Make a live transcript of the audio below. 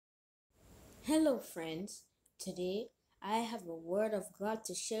Hello, friends. Today I have a word of God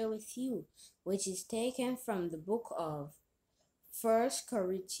to share with you, which is taken from the book of 1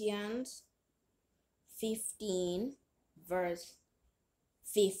 Corinthians 15, verse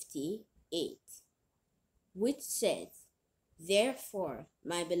 58, which says, "Therefore,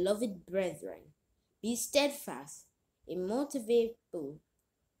 my beloved brethren, be steadfast, immovable,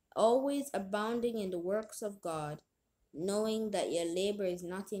 always abounding in the works of God, knowing that your labor is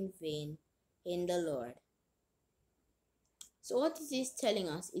not in vain in the Lord." So what it is telling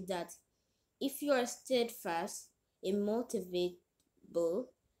us is that if you are steadfast,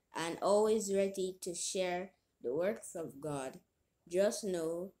 immovable, and always ready to share the works of God, just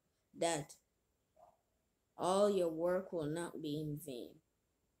know that all your work will not be in vain.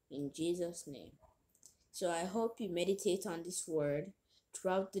 In Jesus' name. So I hope you meditate on this word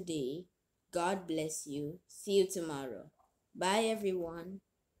throughout the day. God bless you. See you tomorrow. Bye, everyone,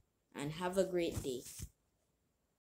 and have a great day.